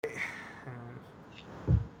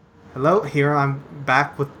Hello, here I'm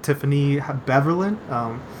back with Tiffany Beverlin.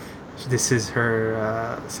 This is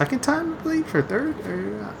her second time, I believe, or third,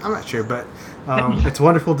 or I'm not sure, but it's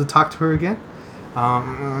wonderful to talk to her again.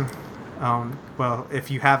 Um, well, if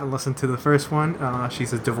you haven't listened to the first one,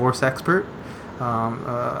 she's a divorce expert.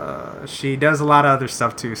 She does a lot of other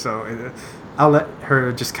stuff too, so I'll let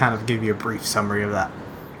her just kind of give you a brief summary of that.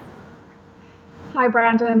 Hi,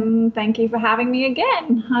 Brandon. Thank you for having me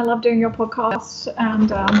again. I love doing your podcast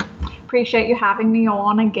and appreciate you having me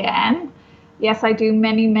on again. Yes, I do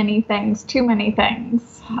many, many things, too many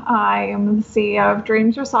things. I am the CEO of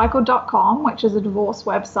dreamsrecycled.com, which is a divorce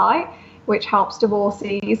website which helps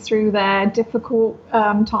divorcees through their difficult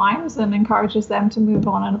times and encourages them to move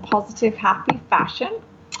on in a positive, happy fashion.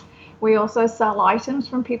 We also sell items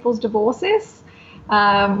from people's divorces,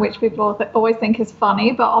 which people always think is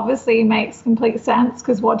funny, but obviously makes complete sense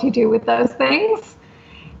because what do you do with those things?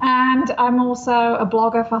 And I'm also a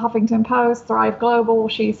blogger for Huffington Post, Thrive Global,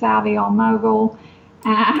 She Savvy on Mogul,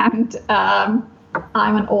 and I'm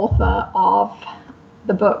an author of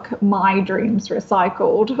the book My Dreams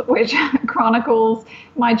Recycled, which chronicles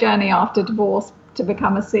my journey after divorce to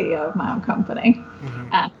become a CEO of my own company.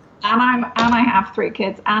 Mm-hmm. And I have 3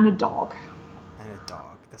 kids and a dog. And a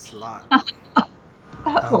dog. That's a lot.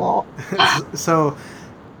 That's a lot. So,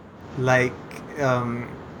 like,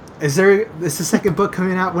 is the second book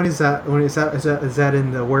coming out? When is that? Is that in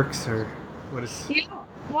the works, or what is? Yeah.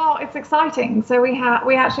 Well, it's exciting. So we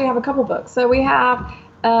actually have a couple books. So we have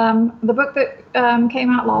the book that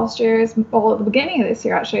came out last year or at the beginning of this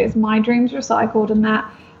year actually is My Dreams Recycled, and that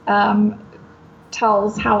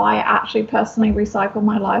tells how I actually personally recycled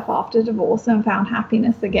my life after divorce and found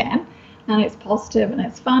happiness again. And it's positive and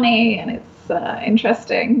it's funny and it's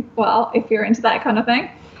interesting. Well, if you're into that kind of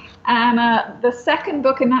thing. And the second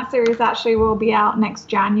book in that series actually will be out next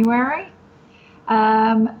January.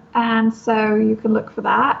 And so you can look for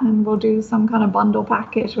that, and we'll do some kind of bundle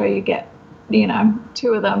package where you get,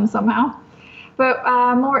 2 of them somehow. But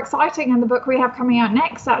more exciting, and the book we have coming out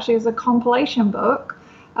next actually is a compilation book,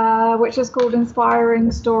 which is called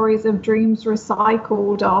Inspiring Stories of Dreams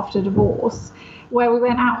Recycled After Divorce, where we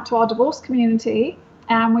went out to our divorce community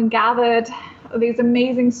and we gathered these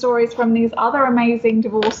amazing stories from these other amazing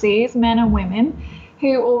divorcees, men and women,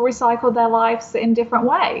 who all recycled their lives in different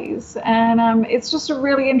ways. And it's just a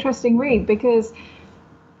really interesting read because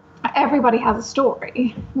everybody has a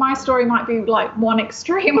story. My story might be like one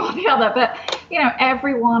extreme or the other, but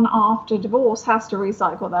everyone after divorce has to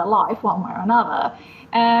recycle their life one way or another.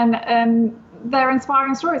 And they're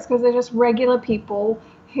inspiring stories because they're just regular people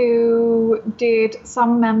who did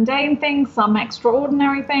some mundane things, some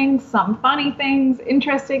extraordinary things, some funny things,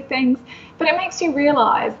 interesting things. But it makes you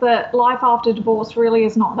realize that life after divorce really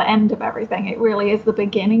is not the end of everything. It really is the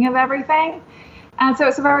beginning of everything. And so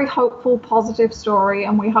it's a very hopeful, positive story,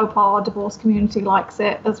 and we hope our divorce community likes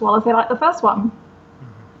it as well as they like the first one.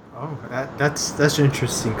 Oh, that's an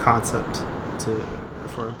interesting concept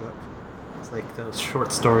for a book. It's like those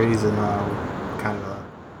short stories and kind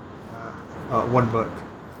of one book.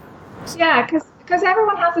 Yeah, because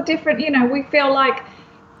everyone has a different, we feel like,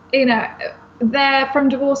 they're from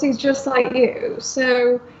divorcees just like you.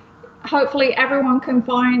 So hopefully everyone can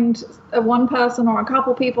find one person or a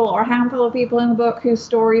couple people or a handful of people in the book whose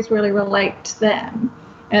stories really relate to them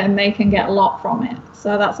and they can get a lot from it.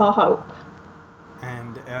 So that's our hope.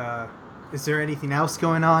 And is there anything else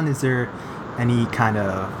going on? Is there any kind of,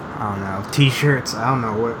 I don't know, t-shirts? I don't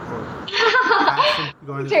know what fashion,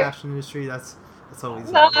 going to the fashion industry? That's always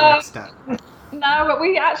the next step. No, but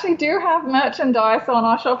we actually do have merchandise on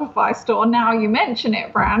our Shopify store. Now you mention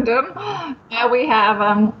it, Brandon. We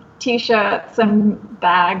have t-shirts and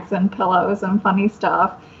bags and pillows and funny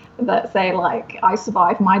stuff that say like, I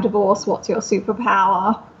survived my divorce, what's your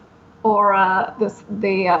superpower? Or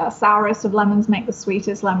the sourest of lemons make the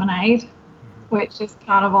sweetest lemonade, which is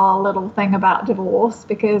kind of our little thing about divorce,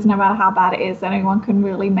 because no matter how bad it is, anyone can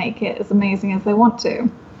really make it as amazing as they want to.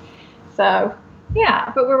 So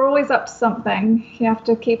yeah, but we're always up to something. You have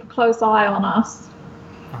to keep a close eye on us.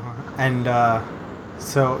 And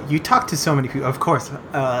so you talk to so many people. Of course,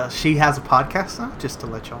 she has a podcast now, just to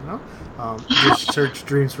let y'all know. Just search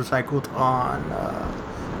Dreams Recycled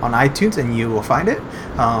on iTunes and you will find it.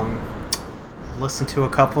 Listen to a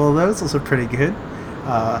couple of those. Those are pretty good.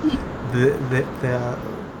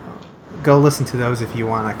 Go listen to those if you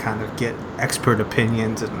want to kind of get expert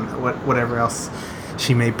opinions and whatever else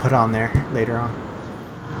she may put on there later on.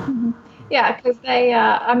 Mm-hmm. Yeah, because they,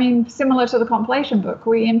 similar to the compilation book,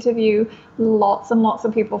 we interview lots and lots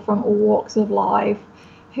of people from all walks of life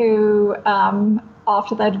who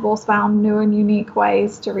after their divorce, found new and unique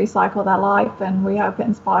ways to recycle their life. And we hope it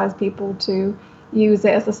inspires people to use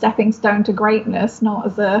it as a stepping stone to greatness, not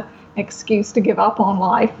as an excuse to give up on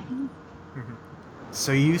life.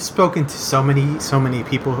 So you've spoken to so many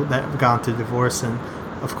people that have gone through divorce and,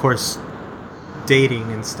 of course,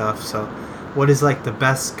 dating and stuff. So what is like the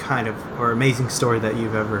best kind of or amazing story that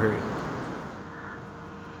you've ever heard?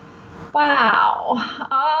 Wow.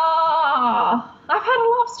 I've had a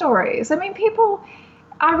lot of stories. I mean,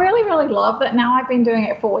 I really, really love that now I've been doing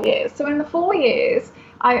it 4 years. So in the 4 years,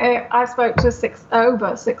 I've spoke to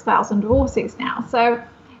over 6,000 divorcees now. So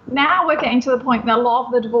now we're getting to the point that a lot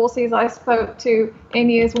of the divorcees I spoke to in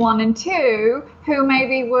years 1 and 2, who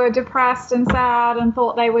maybe were depressed and sad and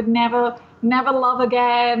thought they would never love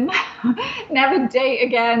again, never date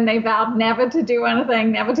again. They vowed never to do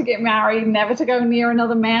anything, never to get married, never to go near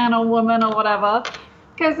another man or woman or whatever,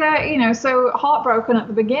 because they're, so heartbroken at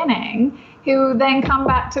the beginning, who then come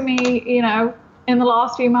back to me, in the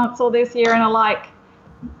last few months or this year and are like,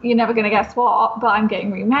 you're never going to guess what, but I'm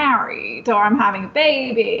getting remarried, or I'm having a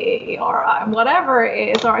baby, or whatever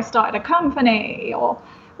it is, or I started a company, or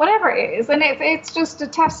whatever it is. And it's just a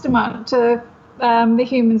testament to the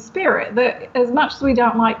human spirit, that as much as we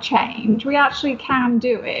don't like change, we actually can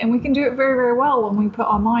do it, and we can do it very, very well when we put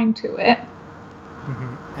our mind to it.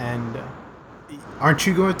 Mm-hmm. And aren't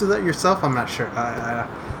you going through that yourself? I'm not sure.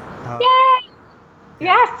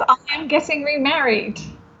 Yes, I am getting remarried.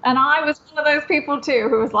 And I was one of those people too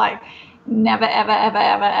who was like, never, ever, ever,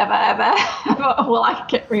 ever, ever, ever will I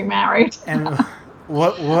get remarried. And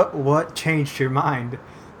what changed your mind?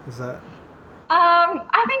 Is that?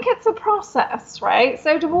 I think it's a process, right?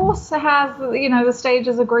 So divorce has, the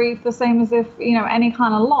stages of grief, the same as if, any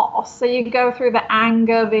kind of loss. So you go through the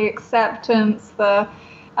anger, the acceptance, the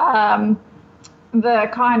kind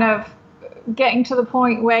of getting to the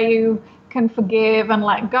point where you can forgive and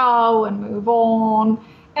let go and move on.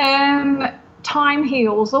 And time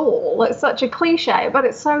heals all. It's such a cliche, but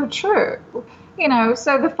it's so true.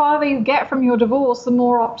 So the farther you get from your divorce, the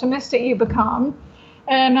more optimistic you become.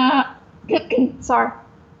 And sorry.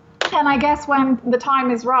 And I guess when the time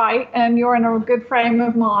is right and you're in a good frame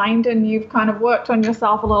of mind and you've kind of worked on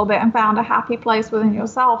yourself a little bit and found a happy place within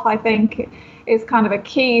yourself, I think is kind of a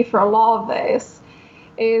key for a lot of this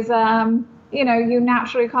is, you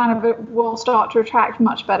naturally kind of will start to attract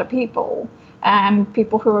much better people and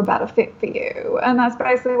people who are a better fit for you. And that's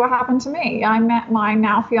basically what happened to me. I met my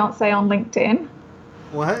now fiance on LinkedIn.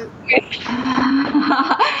 What?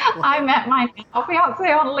 I met my now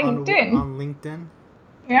fiance on LinkedIn. On LinkedIn?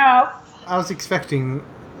 Yes. I was expecting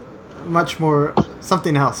much more,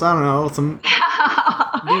 something else. I don't know, some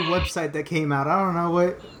new website that came out. I don't know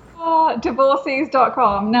what.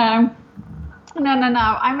 Divorcees.com. No.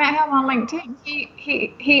 I met him on LinkedIn.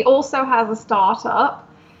 He also has a startup,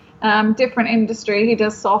 different industry. He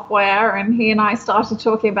does software, and he and I started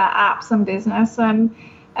talking about apps and business. And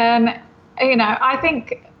I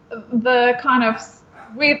think the kind of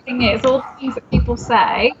weird thing is all the things that people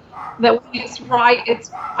say that when it's right, it's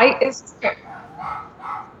true.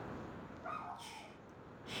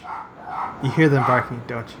 You hear them barking,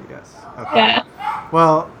 don't you? Yes. Okay. Yeah.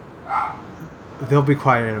 Well, they'll be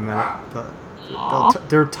quiet in a minute, but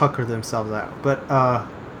they'll tucker themselves out. But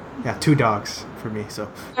 2 dogs for me. So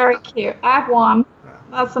very cute. I have one. Yeah.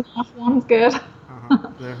 That's enough. One's good.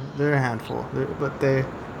 They're a handful, but they're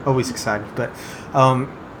always excited. But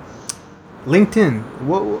LinkedIn,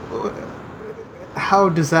 how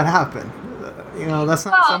does that happen? That's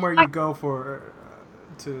not somewhere you go for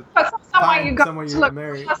to find someone you're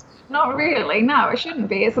married. Not really. No, it shouldn't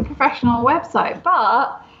be. It's a professional website.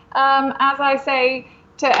 But as I say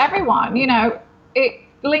to everyone,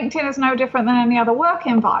 LinkedIn is no different than any other work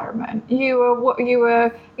environment. You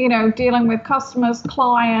were dealing with customers,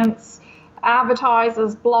 clients,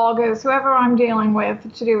 advertisers, bloggers, whoever I'm dealing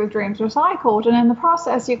with to do with Dreams Recycled. And in the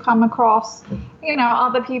process, you come across,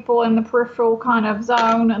 other people in the peripheral kind of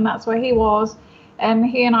zone, and that's where he was. And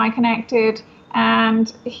he and I connected,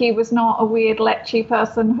 and he was not a weird lechy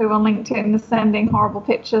person who on LinkedIn is sending horrible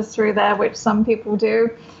pictures through there, which some people do.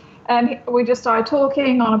 And we just started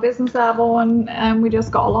talking on a business level, and we just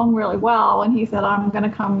got along really well. And he said, I'm going to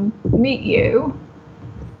come meet you.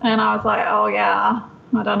 And I was like, oh, yeah.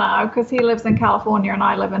 I don't know, because he lives in California and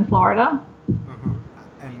I live in Florida. Uh-huh.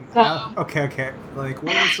 And okay. Like,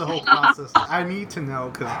 what was the whole process? I need to know,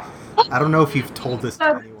 because I don't know if you've told this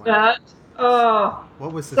to anyone.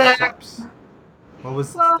 What was the steps? What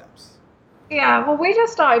was the steps? Yeah, well, we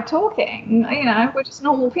just started talking. We're just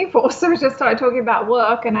normal people, so we just started talking about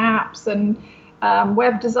work and apps and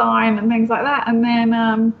web design and things like that. And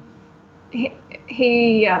then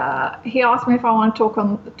he asked me if I want to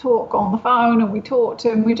talk on the phone, and we talked,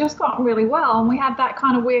 and we just got really well, and we had that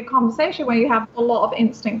kind of weird conversation where you have a lot of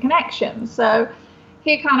instant connection. So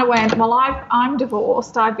he kind of went, well, I'm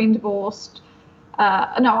divorced. I've been divorced.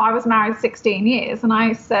 No, I was married 16 years. And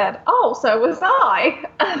I said, oh, so was I.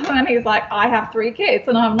 And he's like, I have 3 kids.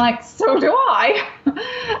 And I'm like, so do I.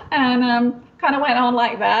 And kind of went on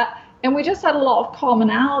like that. And we just had a lot of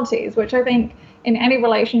commonalities, which I think in any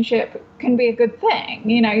relationship can be a good thing.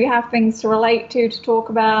 You know, you have things to relate to talk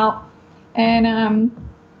about. And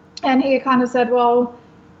he kind of said, well,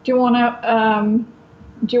 do you want to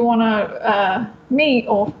meet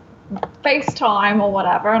or FaceTime or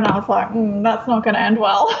whatever? And I was like, that's not going to end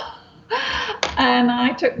well. And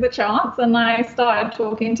I took the chance and I started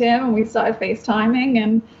talking to him, and we started FaceTiming.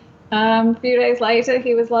 And a few days later,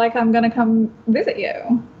 he was like, I'm going to come visit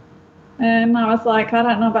you. And I was like, I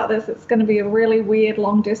don't know about this. It's going to be a really weird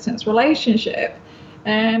long distance relationship.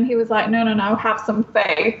 And he was like, no, have some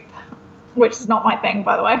faith, which is not my thing,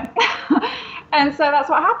 by the way. And so that's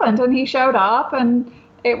what happened. And he showed up, and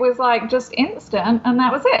it was like just instant, and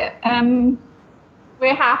that was it. And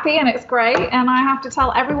we're happy, and it's great. And I have to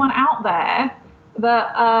tell everyone out there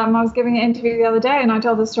that I was giving an interview the other day, and I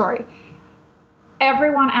told the story.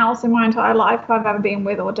 Everyone else in my entire life who I've ever been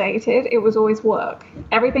with or dated, it was always work.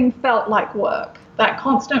 Everything felt like work. That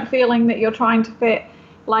constant feeling that you're trying to fit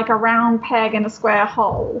like a round peg in a square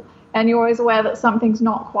hole, and you're always aware that something's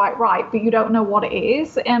not quite right, but you don't know what it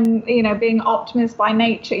is. And, you know, being optimist by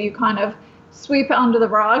nature, you kind of sweep it under the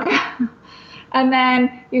rug. And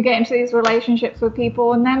then you get into these relationships with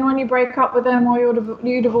people, and then when you break up with them or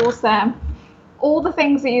you divorce them, all the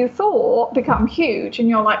things that you thought become huge, and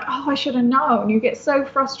you're like, oh, I should have known. You get so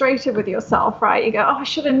frustrated with yourself, right? You go, oh, I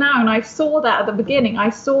should have known. I saw that at the beginning. I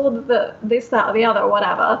saw this, that, or the other, or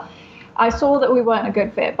whatever. I saw that we weren't a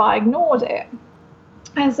good fit, but I ignored it.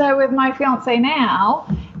 And so with my fiance now,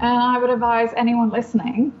 and I would advise anyone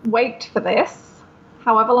listening, wait for this,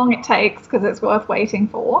 however long it takes, because it's worth waiting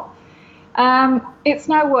for. It's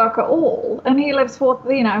no work at all. And he lives for,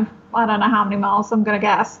 you know, I don't know how many miles, I'm going to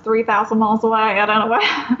guess 3,000 miles away. I don't know where.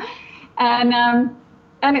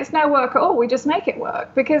 And it's no work at all. We just make it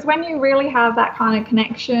work, because when you really have that kind of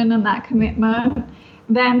connection and that commitment,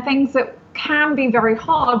 then things that can be very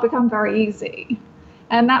hard become very easy.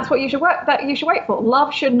 And that's what you should wait for.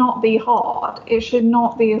 Love should not be hard. It should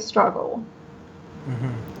not be a struggle.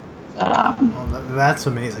 Mm-hmm. Well, that's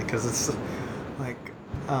amazing, because it's like,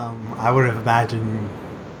 I would have imagined,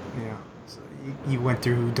 you know, you went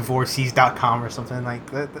through divorcees.com or something like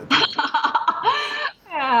that.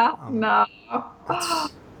 Yeah, no.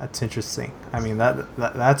 That's interesting. I mean,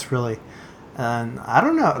 that's really, and I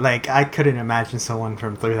don't know, like, I couldn't imagine someone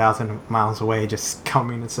from 3,000 miles away just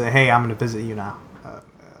coming and say, hey, I'm going to visit you now.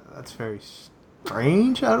 That's very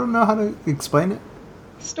strange. I don't know how to explain it.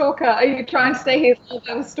 Stalker. Are you trying to say he's a little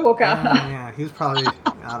bit of a stalker? Yeah, he's probably,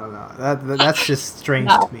 I don't know. That's just strange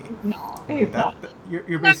to me. No, he's not.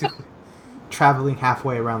 You're basically traveling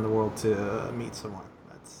halfway around the world to meet someone.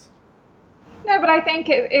 No, but I think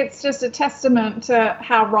it's just a testament to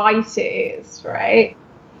how right it is, right?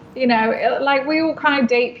 You know, like, we all kind of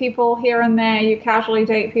date people here and there. You casually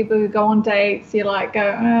date people who go on dates. You like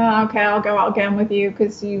go, oh, okay, I'll go out again with you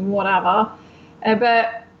because you whatever.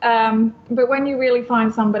 But when you really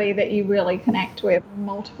find somebody that you really connect with on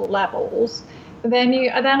multiple levels, then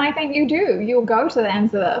I think you'll go to the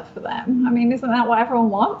ends of the earth for them. I mean, isn't that what everyone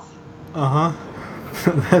wants?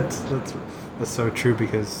 That's so true,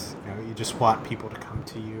 because you just want people to come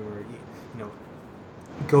to you, or you know,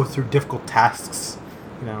 go through difficult tasks.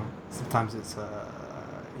 You know, sometimes it's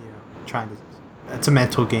it's a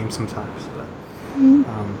mental game sometimes. But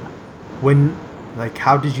when, like,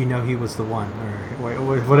 how did you know he was the one, or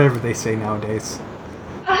whatever they say nowadays?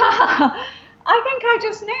 I think I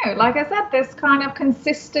just knew. Like I said, this kind of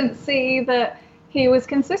consistency, that he was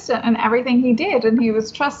consistent in everything he did, and he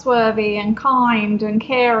was trustworthy and kind and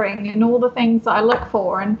caring and all the things that I look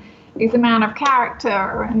for, and he's a man of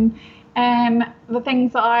character and the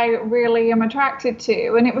things that I really am attracted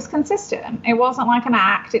to. And it was consistent. It wasn't like an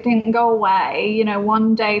act. It didn't go away. You know,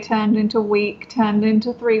 one day turned into a week, turned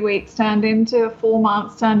into 3 weeks, turned into 4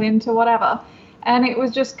 months, turned into whatever. And it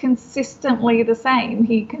was just consistently the same.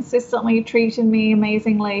 He consistently treated me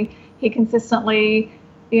amazingly. He consistently,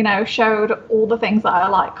 you know, showed all the things that I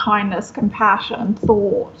like: kindness, compassion,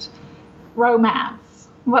 thought, romance,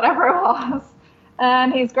 whatever it was.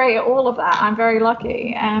 And he's great at all of that. I'm very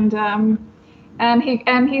lucky, and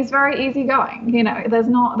he's very easygoing. You know, there's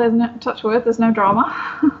no touch wood, there's no drama.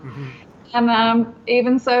 Mm-hmm. And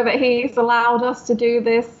even so that he's allowed us to do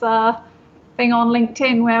this thing on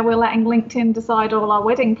LinkedIn where we're letting LinkedIn decide all our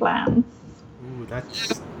wedding plans. Ooh,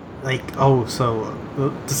 that's like, oh, so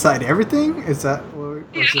decide everything? Is that, or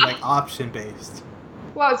is it like option based?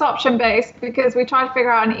 Well, it's option based because we try to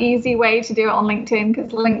figure out an easy way to do it on LinkedIn,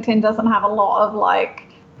 because LinkedIn doesn't have a lot of like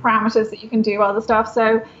parameters that you can do other stuff.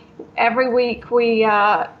 So every week we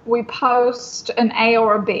post an A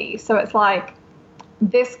or a B. So it's like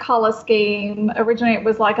this color scheme. Originally it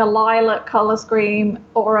was like a lilac color scheme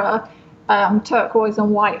or a turquoise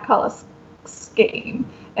and white color scheme.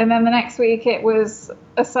 And then the next week it was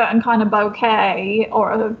a certain kind of bouquet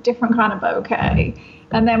or a different kind of bouquet.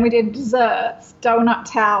 And then we did desserts, donut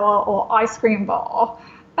tower or ice cream bar.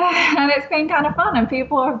 And it's been kind of fun, and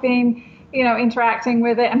people have been, interacting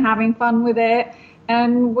with it and having fun with it.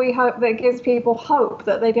 And we hope that it gives people hope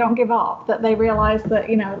that they don't give up, that they realize that,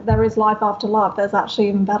 there is life after love. There's actually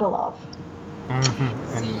even better love.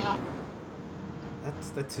 Mm-hmm. And yeah.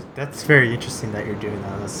 That's very interesting that you're doing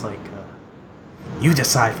that. That's like, you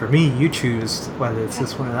decide for me, you choose whether it's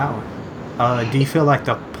this one or that one. Do you feel like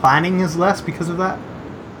the planning is less because of that?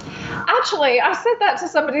 Actually, I said that to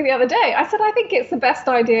somebody the other day. I said, I think it's the best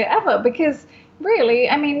idea ever, because really,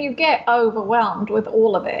 you get overwhelmed with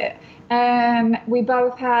all of it. And we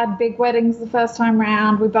both had big weddings the first time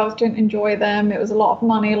round. We both didn't enjoy them. It was a lot of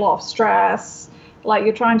money, a lot of stress. Like,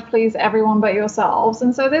 you're trying to please everyone but yourselves.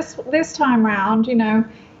 And so this time round,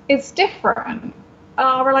 it's different.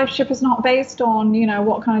 Our relationship is not based on,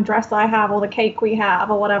 what kind of dress I have or the cake we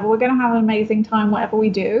have or whatever. We're going to have an amazing time, whatever we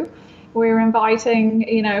do. We're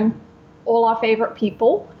inviting, all our favorite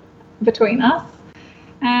people between us.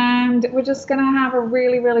 And we're just going to have a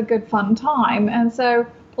really, really good fun time. And so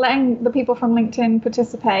letting the people from LinkedIn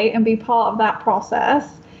participate and be part of that process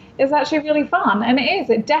is actually really fun. And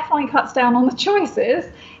it definitely cuts down on the choices,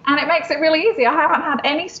 and it makes it really easy. I haven't had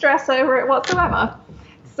any stress over it whatsoever.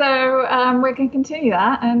 So we're going to continue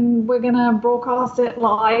that, and we're going to broadcast it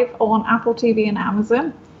live on Apple TV and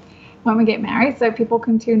Amazon when we get married, so people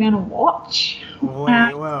can tune in and watch.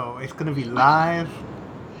 Wait, whoa, it's going to be live?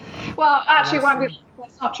 Well, actually, it won't be.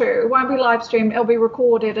 That's not true. It won't be live streamed. It'll be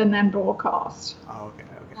recorded and then broadcast. Oh, okay.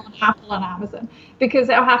 On Apple and Amazon, because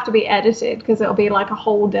it'll have to be edited, because it'll be like a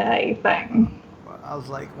whole day thing. Well, I was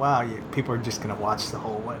like, wow, people are just going to watch the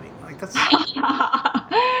whole wedding. Like, that's...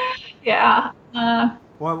 Yeah.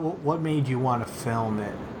 What made you want to film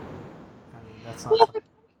it? That's not...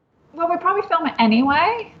 Well, we probably film it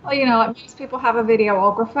anyway. Like most people have a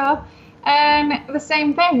videographer. And the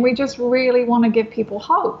same thing, we just really want to give people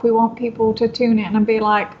hope. We want people to tune in and be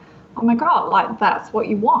like, oh my God, like, that's what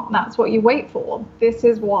you want. That's what you wait for. This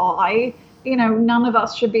is why, none of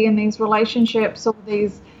us should be in these relationships or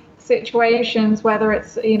these situations, whether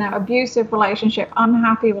it's, abusive relationship,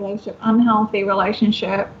 unhappy relationship, unhealthy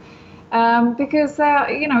relationship, because there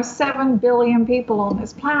are, 7 billion people on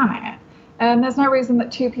this planet. And there's no reason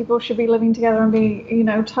that two people should be living together and be,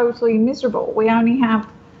 totally miserable. We only have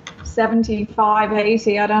 75,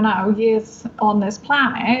 80, I don't know, years on this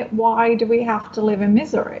planet. Why do we have to live in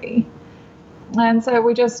misery? And so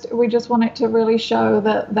we just want it to really show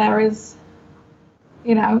that there is,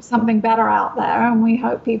 something better out there, and we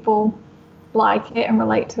hope people like it and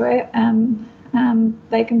relate to it, and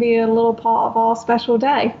they can be a little part of our special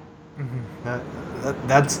day. Mm-hmm.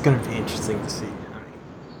 That's going to be interesting to see.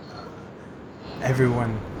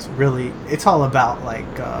 Everyone's really, it's all about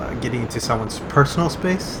like getting into someone's personal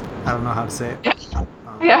space. I don't know how to say it.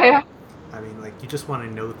 Yeah. Like, you just want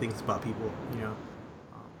to know things about people,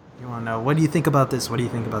 you want to know, what do you think about this? What do you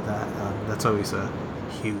think about that? That's always a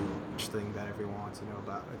huge thing that everyone wants to know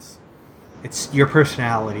about. It's your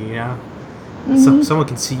personality, Mm-hmm. So someone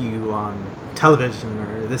can see you on television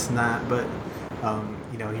or this and that, but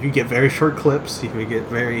you get very short clips. You get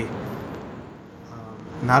very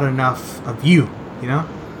not enough of you,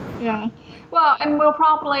 Yeah. Well, and we'll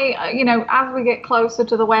probably, as we get closer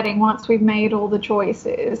to the wedding, once we've made all the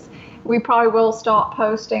choices, we probably will start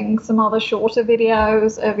posting some other shorter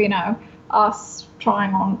videos of, us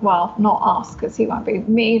trying on, well, not us, because he won't be,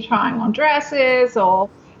 me trying on dresses, or,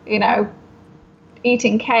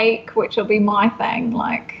 eating cake, which will be my thing.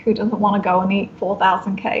 Like, who doesn't want to go and eat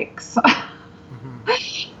 4,000 cakes?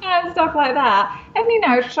 Mm-hmm. And stuff like that. And,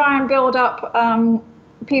 try and build up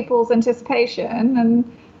people's anticipation,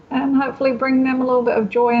 and hopefully bring them a little bit of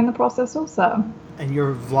joy in the process also. And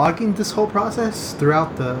you're vlogging this whole process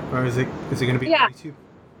throughout or is it going to be on YouTube?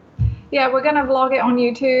 Yeah, we're going to vlog it on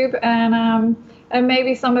YouTube, and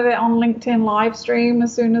maybe some of it on LinkedIn live stream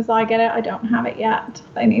as soon as I get it. I don't have it yet.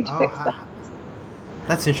 They need to fix that.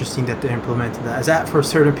 That's interesting that they implemented that. Is that for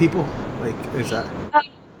certain people? Like, is that?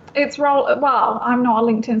 it's well, I'm not a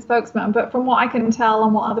LinkedIn spokesman, but from what I can tell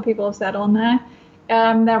and what other people have said on there,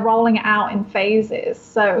 they're rolling it out in phases.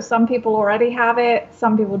 So some people already have it,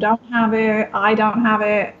 some people don't have it, I don't have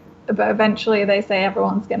it, but eventually they say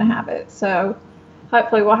everyone's going to have it. So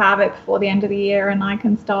hopefully we'll have it before the end of the year, and I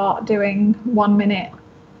can start doing 1 minute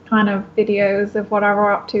kind of videos of whatever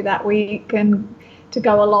we're up to that week, and to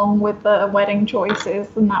go along with the wedding choices,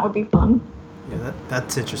 and that would be fun. Yeah,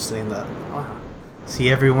 that's interesting. That see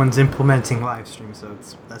everyone's implementing live stream, so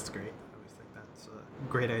that's great. I always think that's a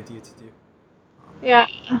great idea to do. Yeah,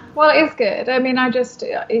 well, it is good. I mean,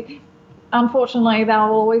 unfortunately, there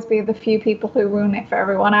will always be the few people who ruin it for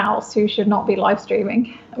everyone else who should not be live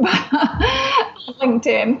streaming on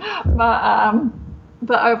LinkedIn.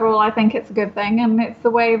 But overall, I think it's a good thing, and it's the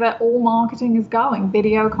way that all marketing is going.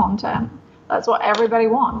 Video content. That's what everybody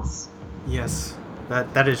wants. Yes,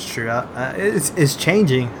 that is true. It's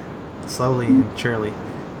changing slowly and surely.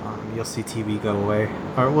 You'll see TV go away,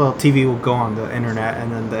 or well, TV will go on the internet,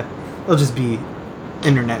 and then it'll just be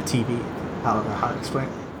internet TV. I don't know how to explain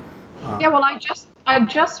it. Yeah, well, I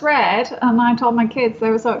just read, and I told my kids, they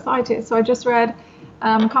were so excited. So I just read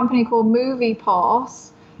a company called Movie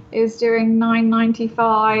Pass is doing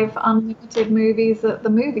 $9.95 unlimited movies at the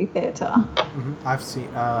movie theater. Mm-hmm.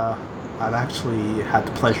 I've actually had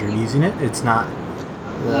the pleasure of using it. It's not.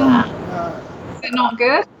 Is it not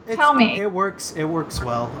good? Tell me. It works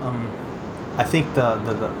well. I think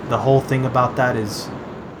the whole thing about that is,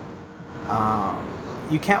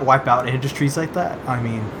 you can't wipe out industries like that. I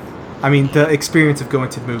mean the experience of going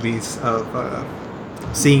to the movies, of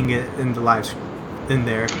seeing it in the live in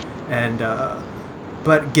there, and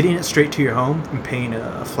but getting it straight to your home and paying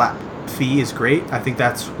a flat fee is great. I think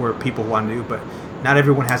that's where people want to do, but not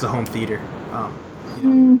everyone has a home theater.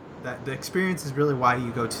 That the experience is really why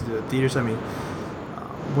you go to the theaters. I mean,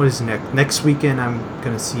 what is next weekend? I'm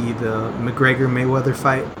gonna see the McGregor-Mayweather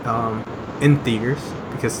fight in theaters,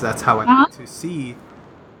 because that's how I like to see.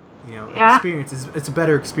 Experience. It's a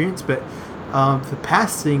better experience, but the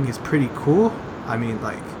pass thing is pretty cool. I mean,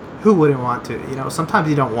 like, who wouldn't want to? Sometimes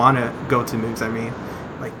you don't want to go to movies. I mean,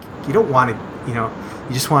 like, you don't want to.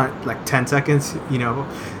 You just want like 10 seconds.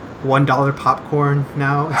 $1 popcorn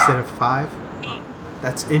now instead of $5.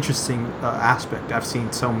 That's interesting aspect. I've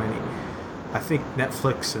seen so many. I think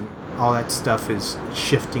Netflix and all that stuff is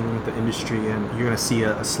shifting the industry, and you're gonna see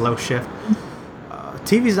a slow shift.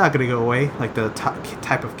 TV's not going to go away, like the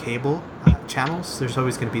type of cable channels. There's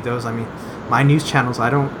always going to be those. I mean, my news channels, I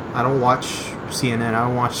don't watch CNN. I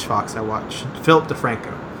don't watch Fox. I watch Philip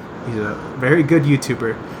DeFranco. He's a very good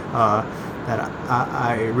YouTuber that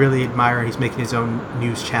I really admire. He's making his own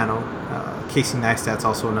news channel. Casey Neistat's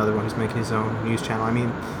also another one who's making his own news channel. I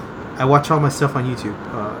mean, I watch all my stuff on YouTube.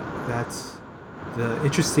 That's the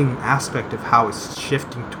interesting aspect of how it's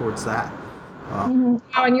shifting towards that.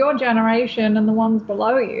 And your generation and the ones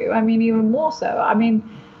below you, I mean, even more so. I mean,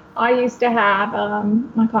 I used to have,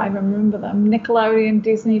 I can't even remember them, Nickelodeon,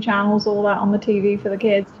 Disney channels, all that on the TV for the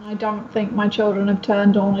kids. And I don't think my children have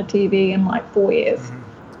turned on a TV in like 4 years.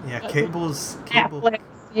 Mm-hmm. Yeah, cable. Netflix,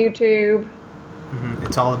 YouTube. Mm-hmm.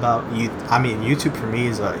 It's all about you. I mean, YouTube for me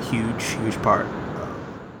is a huge part.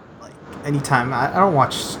 Like, anytime, I don't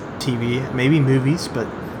watch TV, maybe movies, but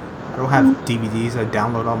I don't have DVDs. I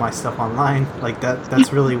download all my stuff online. Like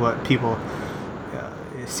that's really what people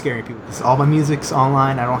is scaring people. Because all my music's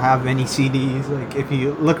online. I don't have any CDs. Like, if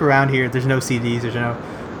you look around here, there's no CDs. There's no.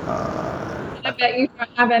 I bet you don't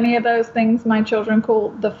have any of those things my children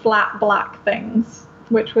call the flat black things,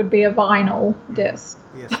 which would be a vinyl disc.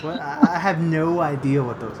 Yes, well, I have no idea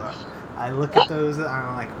what those are. I look at those and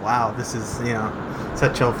I'm like, wow, this is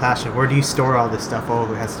such old fashioned. Where do you store all this stuff? Oh,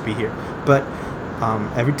 it has to be here. But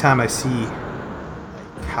every time I see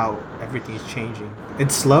like how everything's changing,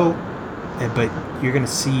 it's slow, but you're gonna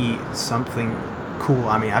see something cool.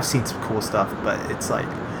 I mean, I've seen some cool stuff, but it's like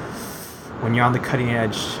when you're on the cutting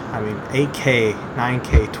edge. I mean, 8K,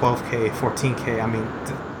 9K, 12K, 14K. I mean,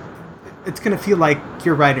 it's gonna feel like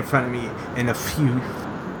you're right in front of me in a few,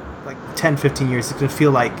 like 10, 15 years. It's gonna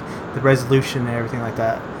feel like the resolution and everything like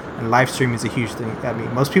that. And live stream is a huge thing. I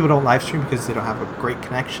mean, most people don't live stream because they don't have a great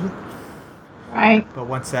connection. Right. But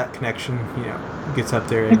once that connection, gets up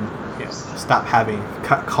there and stop having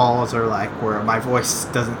cut calls, or like where my voice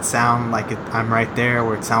doesn't sound like I'm right there,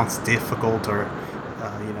 where it sounds difficult, or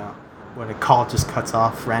when a call just cuts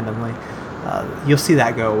off randomly, you'll see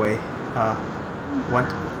that go away.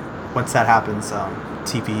 Once that happens,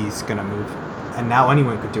 TV is gonna move, and now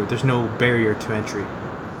anyone could do it. There's no barrier to entry.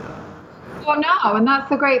 Well, no, and that's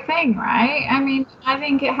the great thing, right? I mean, I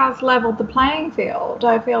think it has leveled the playing field.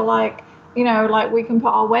 I feel like like we can put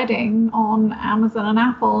our wedding on Amazon and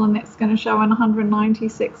Apple and it's going to show in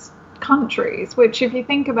 196 countries, which if you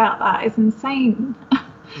think about that is insane.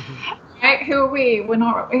 Right? Who are we? We're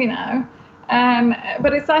not,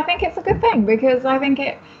 but I think it's a good thing because I think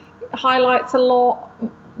it highlights a lot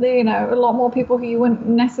more people who you wouldn't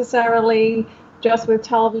necessarily just with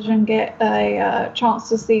television get a chance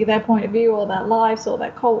to see their point of view or their lives or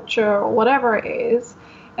their culture or whatever it is.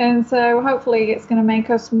 And so hopefully it's going to make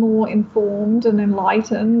us more informed and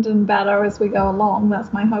enlightened and better as we go along.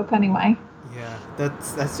 That's my hope anyway. Yeah,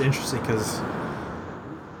 that's interesting because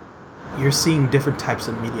you're seeing different types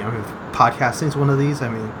of media. I mean, podcasting is one of these. I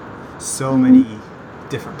mean, so many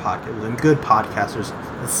different podcasts and good podcasters.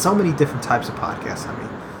 There's so many different types of podcasts. I mean,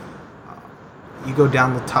 you go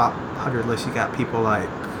down the top 100 list, you got people like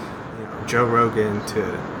Joe Rogan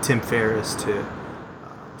to Tim Ferriss to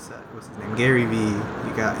what's his name, Gary Vee.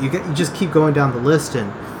 You just keep going down the list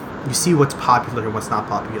and you see what's popular and what's not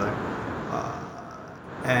popular.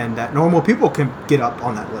 And that normal people can get up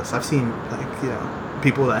on that list. I've seen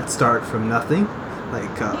people that start from nothing,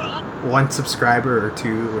 like one subscriber or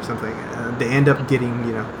two or something. They end up getting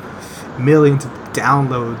millions of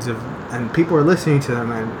downloads and people are listening to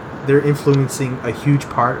them and they're influencing a huge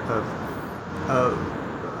part of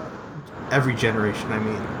every generation. I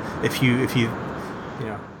mean, if you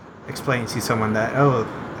explain to someone that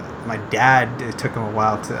my dad, it took him a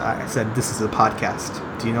while I said this is a podcast.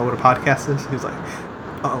 Do you know what a podcast is? He was like,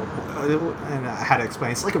 and I had to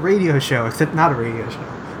explain. It's like a radio show, except not a radio show.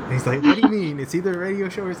 And he's like, what do you mean? It's either a radio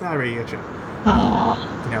show or it's not a radio show.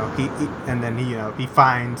 He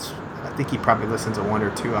finds. I think he probably listens to one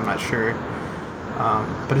or two. I'm not sure.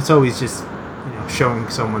 But it's always just showing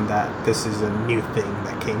someone that this is a new thing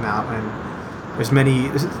that came out, and there's many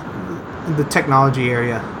in the technology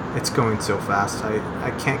area. It's going so fast.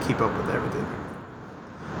 I can't keep up with everything.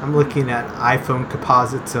 I'm looking at iPhone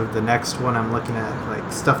composites of the next one. I'm looking at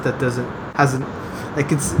like stuff that hasn't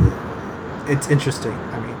it's interesting.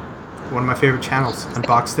 I mean, one of my favorite channels,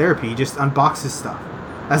 Unbox Therapy, he just unboxes stuff.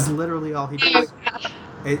 That's literally all he does.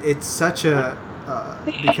 It's such a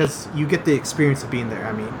because you get the experience of being there.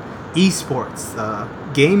 I mean, esports,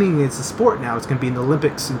 gaming is a sport now. It's going to be in the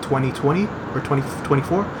Olympics in 2020 or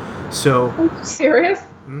 2024. So. Are you serious?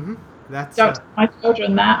 Mm-hmm. That's. Don't tell my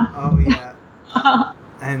children that. Oh yeah.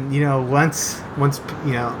 And once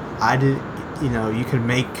I did, you can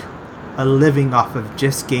make a living off of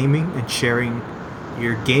just gaming and sharing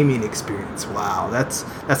your gaming experience. Wow, that's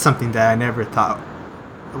something that I never thought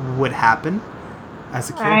would happen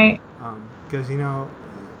as a kid. Right. Because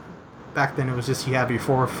back then it was just you have your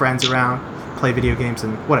 4 friends around, play video games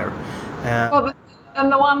and whatever. And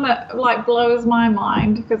the one that blows my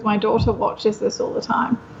mind, because my daughter watches this all the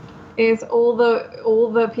time, is all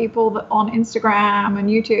the people that on Instagram and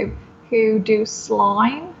YouTube who do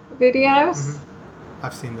slime videos. Mm-hmm.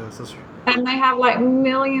 I've seen those. And they have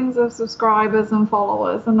millions of subscribers and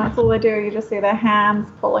followers, and that's all they do. You just see their hands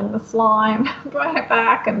pulling the slime, bringing it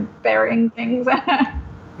back, and burying things.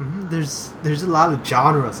 Mm-hmm. There's a lot of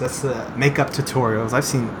genres. That's the makeup tutorials. I've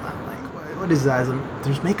seen. What is that?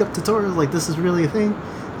 There's makeup tutorials. This is really a thing.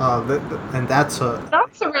 And that's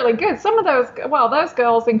really good. Some of those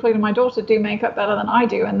girls, including my daughter, do makeup better than I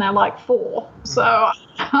do, and they're 4. So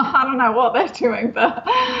I don't know what they're doing, but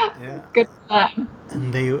it's good for them.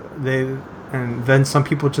 And and then some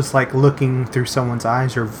people just like looking through someone's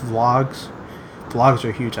eyes or vlogs. Vlogs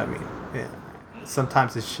are huge. I mean,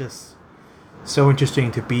 sometimes it's just so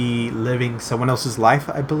interesting to be living someone else's life.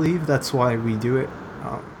 I believe that's why we do it.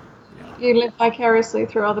 You live vicariously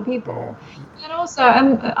through other people. And also,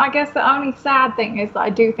 and I guess the only sad thing is that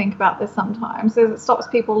I do think about this sometimes, is it stops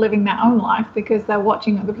people living their own life because they're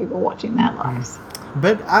watching other people watching their lives.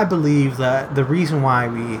 But I believe that the reason why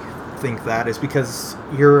we think that is because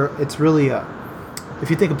it's really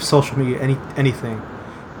if you think of social media, anything,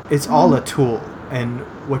 it's all a tool, and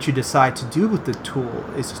what you decide to do with the tool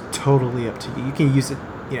is totally up to you. You can use it,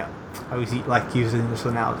 I always like using this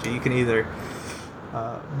analogy. You can either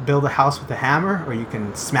build a house with a hammer, or you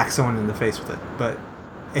can smack someone in the face with it. But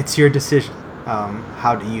it's your decision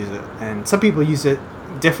how to use it. And some people use it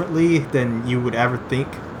differently than you would ever think.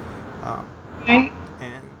 Right.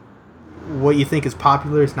 And what you think is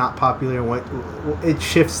popular is not popular. It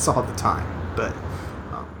shifts all the time. But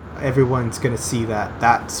everyone's going to see that.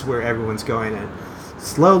 That's where everyone's going. And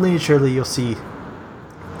slowly and surely you'll see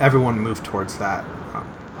everyone move towards that.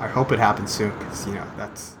 I hope it happens soon, because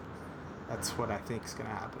that's what I think is going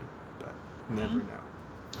to happen, but you never know.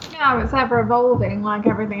 Yeah, it's ever evolving like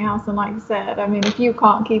everything else, and like you said, I mean, if you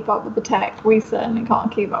can't keep up with the tech, we certainly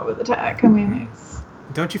can't keep up with the tech. I mean,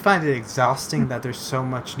 Don't you find it exhausting that there's so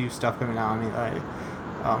much new stuff coming out? I mean,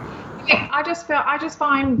 I just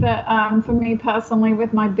find that for me personally,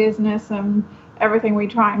 with my business and everything we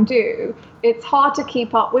try and do, it's hard to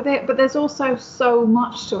keep up with it. But there's also so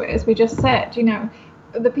much to it, as we just said.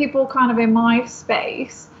 The people kind of in my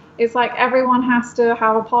space, it's like everyone has to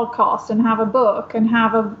have a podcast and have a book and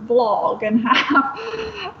have a vlog and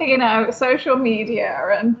have, social media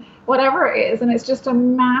and whatever it is. And it's just a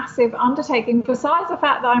massive undertaking, besides the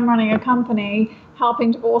fact that I'm running a company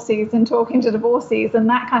helping divorcees and talking to divorcees and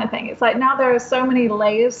that kind of thing. It's like now there are so many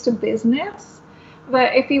layers to business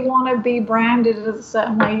that if you want to be branded as a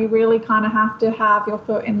certain way, you really kind of have to have your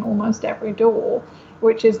foot in almost every door,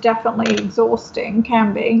 which is definitely exhausting,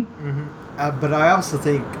 can be. Mm-hmm. But I also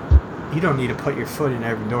think you don't need to put your foot in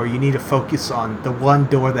every door. You need to focus on the one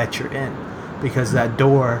door that you're in, because that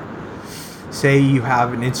door, say you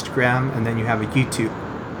have an Instagram and then you have a YouTube,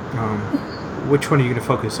 which one are you going to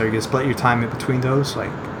focus? Are you going to split your time in between those?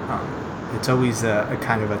 It's always a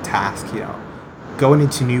kind of a task, Going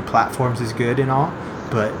into new platforms is good and all,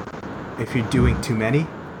 but if you're doing too many,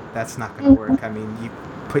 that's not going to work. I mean, you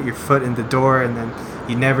put your foot in the door and then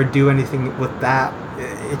you never do anything with that.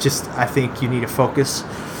 I think you need to focus.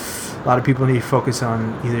 A lot of people need to focus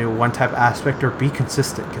on either one type of aspect or be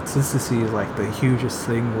consistent. Consistency is like the hugest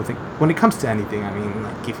thing when it comes to anything. I mean,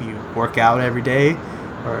 like if you work out every day,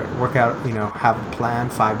 or work out, have a plan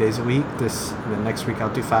 5 days a week. The next week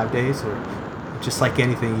I'll do 5 days, or just like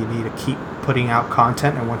anything, you need to keep putting out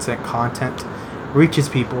content. And once that content reaches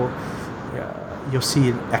people, you'll see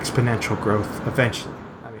an exponential growth eventually.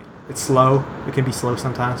 I mean, it's slow. It can be slow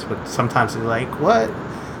sometimes, but sometimes it's like, what?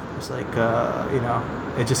 It's like,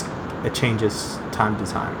 it changes time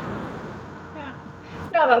to time.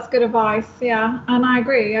 No, that's good advice. Yeah, and I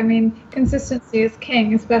agree. I mean, consistency is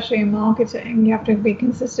king, especially in marketing. You have to be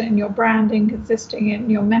consistent in your branding, consistent in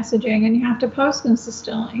your messaging, and you have to post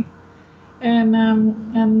consistently. And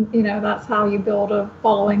that's how you build a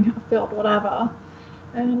following, build whatever.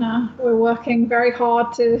 And we're working very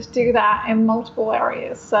hard to do that in multiple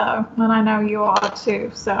areas. So, and I know you are too.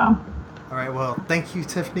 So. All right. Well, thank you,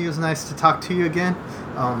 Tiffany. It was nice to talk to you again.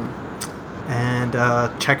 And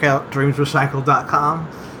check out dreamsrecycled.com,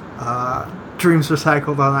 Dreams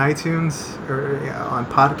Recycled on iTunes or on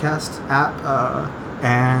podcast app,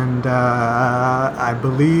 and I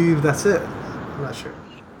believe that's it. I'm not sure.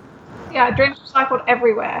 Yeah, Dreams Recycled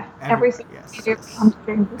everywhere. Every yes.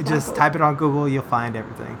 Just type it on Google, you'll find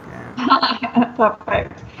everything. Yeah.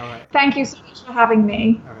 Perfect. All right. Thank you so much for having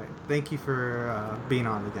me. All right. Thank you for being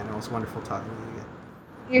on again. It was wonderful talking to you again.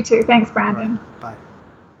 You too. Thanks, Brandon. Right. Bye.